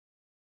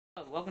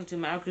Hello, welcome to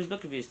my Cruise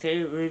Book Reviews.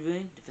 Today we're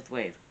reviewing The Fifth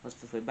Wave. What's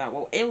the Fifth Wave about?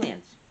 Well,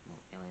 aliens.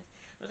 Aliens.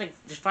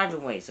 There's 5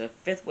 different ways. So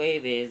Fifth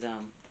Wave is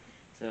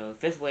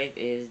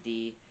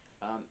the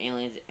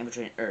aliens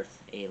infiltrating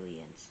Earth.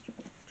 Aliens.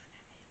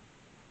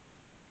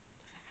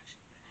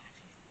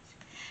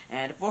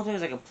 And the fourth wave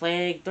is like a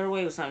plague. Third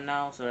wave was something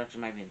else, so it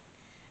actually might be.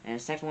 And the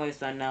second wave is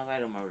something else. I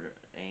don't remember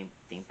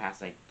anything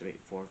past like 3,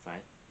 4,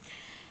 5.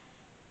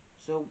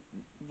 So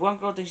one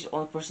girl thinks she's the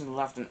only person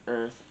left on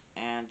Earth,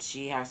 and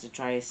she has to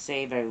try to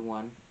save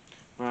everyone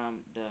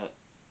from the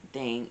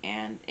thing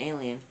and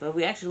aliens. But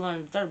we actually learned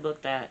in the third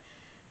book that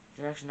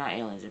they're actually not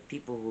aliens. They're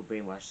people who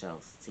brainwash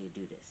cells to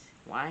do this.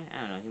 Why?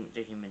 I don't know.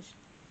 They're humans.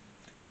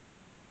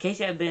 In case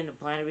you have been to the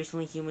planet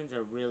recently, humans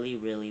are really,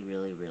 really,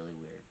 really, really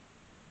weird.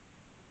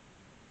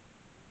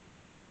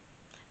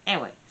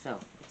 Anyway, so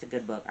it's a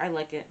good book. I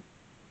like it.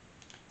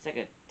 It's like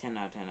a 10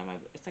 out of 10 on my.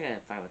 It's like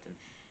a 5 out of 10.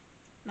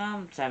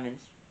 No, 7.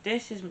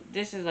 This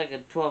is like a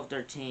 12,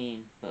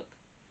 13 book.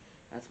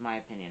 That's my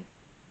opinion.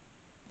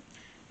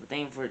 But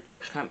thank you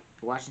for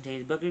watching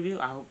today's book review.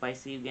 I hope I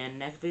see you again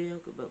next video.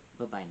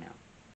 Bye bye now.